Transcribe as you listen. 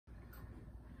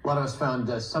A lot of us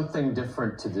found something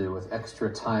different to do with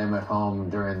extra time at home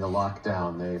during the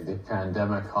lockdown, the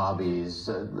pandemic hobbies.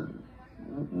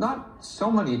 Not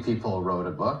so many people wrote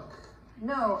a book.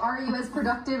 No, are you as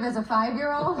productive as a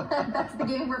 5-year-old? That's the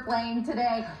game we're playing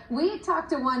today. We talked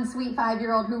to one sweet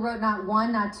 5-year-old who wrote not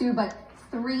 1, not 2, but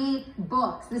 3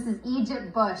 books. This is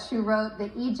Egypt Bush, who wrote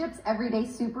the Egypt's Everyday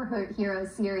Superhero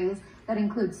series that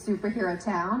includes Superhero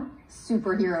Town,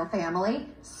 Superhero Family,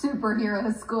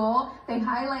 Superhero School. They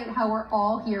highlight how we're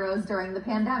all heroes during the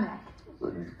pandemic.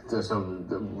 So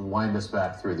wind us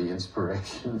back through the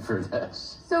inspiration for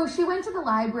this. So she went to the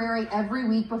library every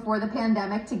week before the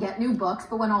pandemic to get new books,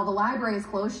 but when all the libraries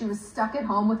closed, she was stuck at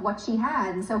home with what she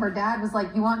had. And so her dad was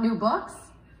like, "You want new books?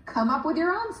 Come up with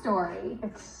your own story."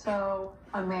 It's so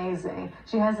amazing.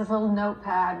 She has this little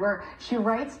notepad where she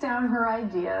writes down her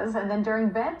ideas, and then during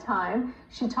bedtime,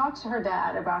 she talks to her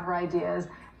dad about her ideas,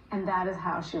 and that is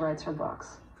how she writes her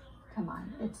books. Come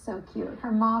on, it's so cute.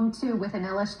 Her mom, too, with an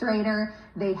illustrator.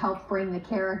 They helped bring the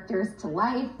characters to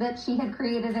life that she had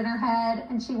created in her head,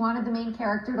 and she wanted the main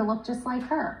character to look just like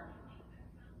her.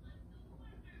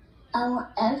 I want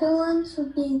everyone to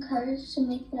be encouraged to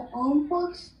make their own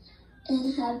books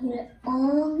and have their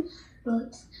own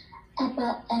books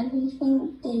about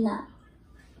everything they love.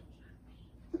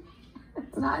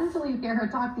 It's not until you hear her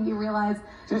talk that you realize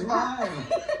she's 5.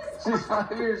 She's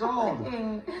 5 years old.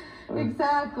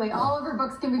 Exactly. All of her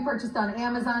books can be purchased on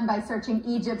Amazon by searching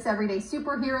Egypt's Everyday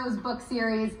Superheroes book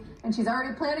series, and she's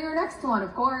already planning her next one,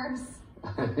 of course.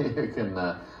 You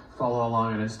can follow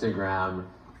along on Instagram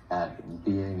at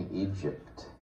BeingEgypt.